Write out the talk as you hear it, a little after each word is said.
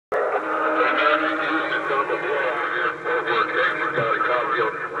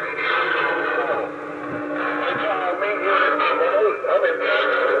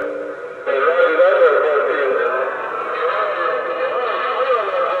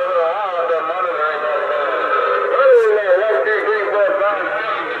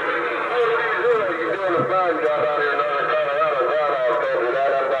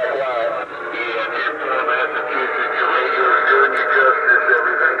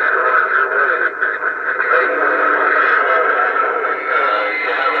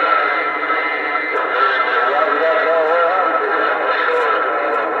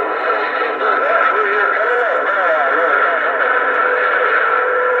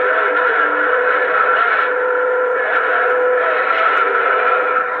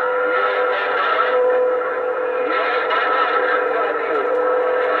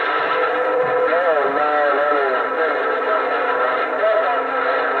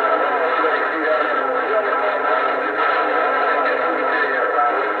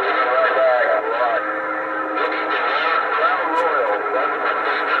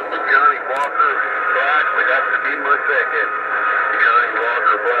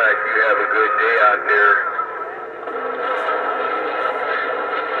Black. You have a good day out there.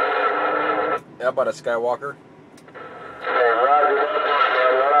 How about a Skywalker? Hey, Roger,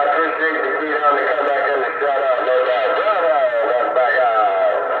 well, I appreciate the key on to come back in and shout out, no doubt. Bravo, that's back out.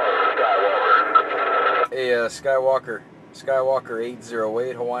 Skywalker. Skywalker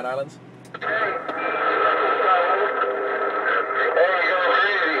 808, Hawaiian Islands.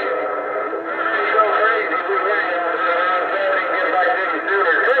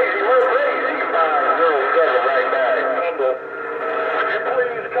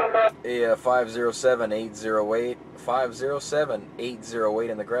 A 507 808, 507 808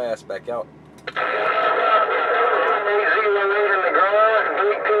 in the grass, back out. 808 in the grass,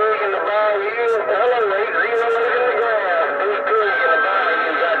 big pig in the bayou. Hello, 808 in the grass, big pig in the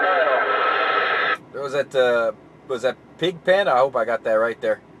bayou. Got down. Was that Pig Pen? I hope I got that right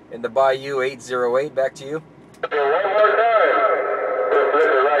there. In the bayou 808, back to you. Okay, one more time. We'll flip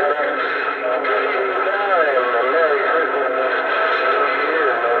it right back. Merry Christmas.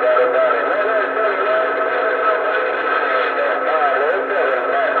 No doubt about it.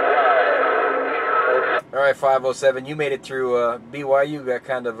 All right, 507. You made it through BYU. Got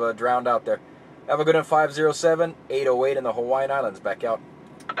kind of drowned out there. Have a good one. 507 808 in the Hawaiian Islands. Back out.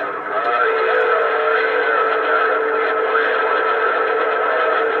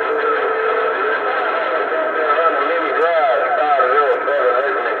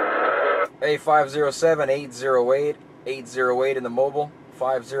 Hey, 507 808 808 in the mobile.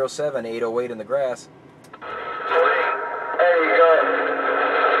 507 808 in the grass. There you go.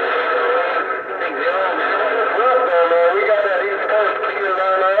 We got that East Coast speed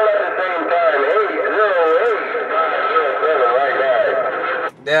around all at the same time. 808 507 right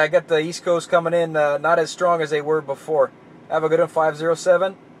there. Yeah, I got the East Coast coming in not as strong as they were before. Have a good one.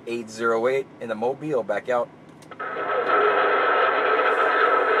 507 808 in the Mobile. Back out.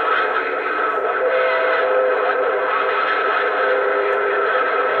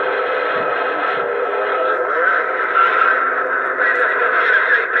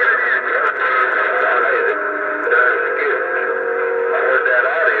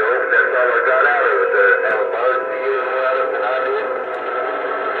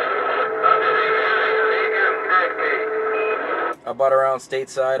 How about around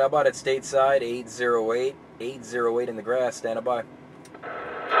stateside? How about at stateside? 808 808 in the grass. Standing by.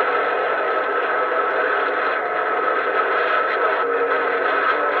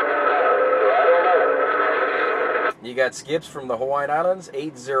 You got skips from the Hawaiian Islands.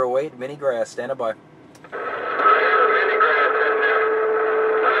 808 mini grass. Standing by.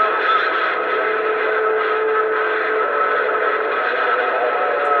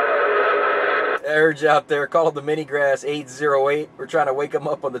 I heard you out there. Called the mini grass 808. We're trying to wake them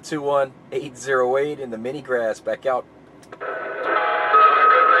up on the 21 808 in the mini grass. Back out.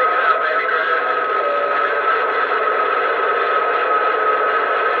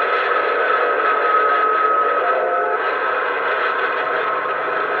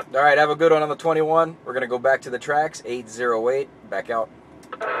 All right, have a good one on the 21. We're going to go back to the tracks. 808. Back out.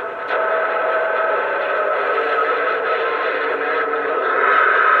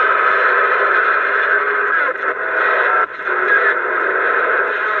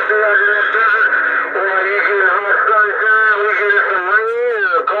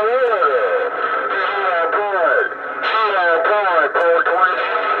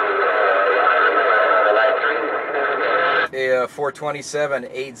 A 427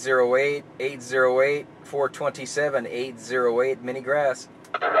 808 808 427 808 mini grass.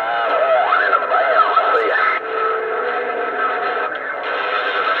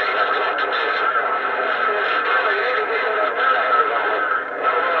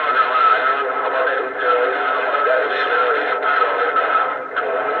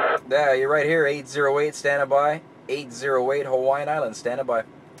 Yeah, you're right here. 808 standing by. 808 Hawaiian Islands standing by.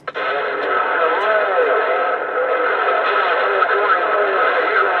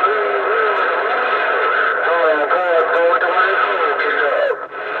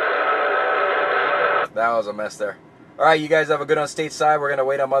 That was a mess there. All right, you guys have a good on stateside. We're going to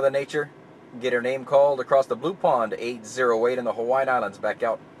wait on Mother Nature. Get her name called across the Blue Pond. 808 in the Hawaiian Islands. Back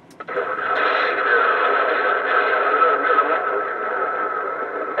out. 808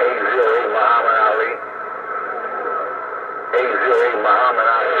 Mahannad Ali. 808 Mahannad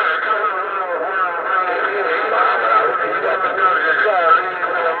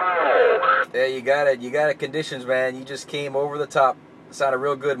Ali. Yeah, you got it. You got it. Conditions, man. You just came over the top. Sounded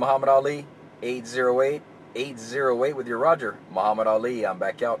real good. Mahannad Ali. 808 808 with your Roger. Mahannad Ali. I'm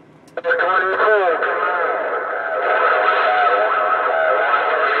back out.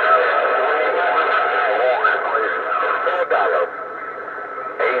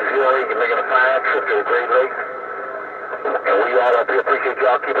 making a fine trip to the Great Lakes. And we all up here appreciate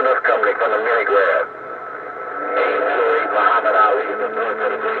y'all keeping us company from the mini grass. 808 Mahannad Ali is the voice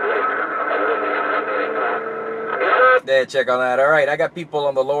of the Great Lakes. Yeah, check on that. All right, I got people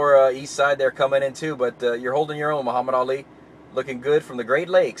on the lower east side there coming in too, but you're holding your own, Mahannad Ali. Looking good from the Great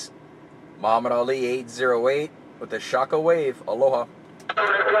Lakes. Mahannad Ali 808 with the Shaka Wave. Aloha.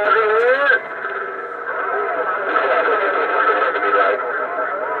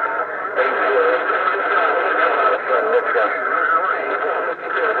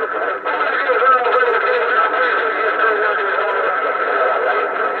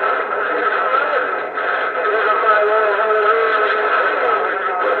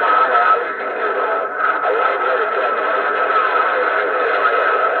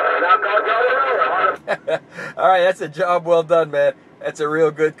 All right, that's a job well done, man. That's a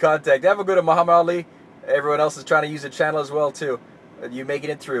real good contact. Have a good one, Mahannad Ali. Everyone else is trying to use the channel as well, too. You making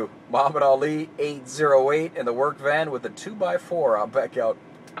it through. Mahannad Ali, 808, in the work van with the 2x4. I'll back out.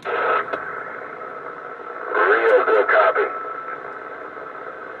 Real good copy.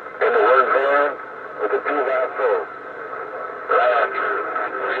 In the work van with the 2x4.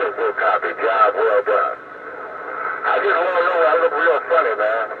 Real good copy. Job well done. I just want to know, I look real funny,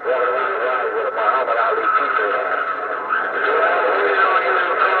 man. Walking around the ride with a Mahannad Ali t-shirt on.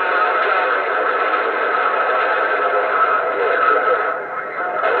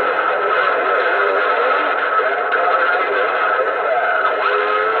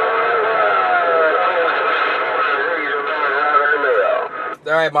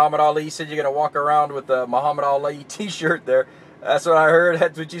 All right, Mahannad Ali, you said you're going to walk around with the Mahannad Ali t-shirt there. That's what I heard.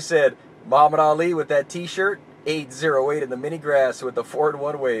 That's what you said. Mahannad Ali with that t-shirt. 808 in the mini grass with the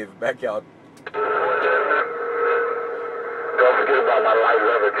 4-in-1 wave. Back out. Don't forget about my light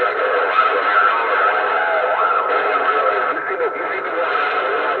leather jacket.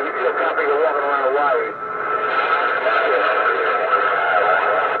 You see a copy of walking around Hawaii.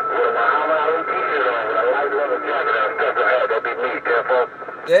 With a Mahannad Ali t-shirt on with a light leather jacket and a special hat. That'd be me, careful.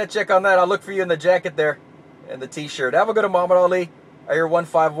 Yeah, check on that. I'll look for you in the jacket there and the t-shirt. Have a good one, Mahannad Ali. I hear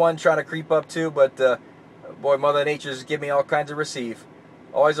 151 trying to creep up too, but boy, Mother Nature's giving me all kinds of receive.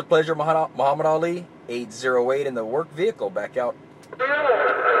 Always a pleasure, Mahannad Ali. 808 in the work vehicle. Back out. Job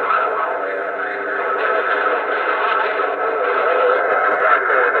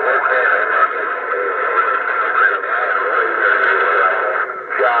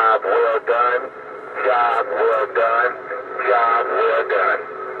well done. Job well done. Job well done.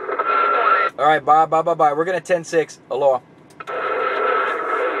 All right, bye. We're going to 10-6. Aloha.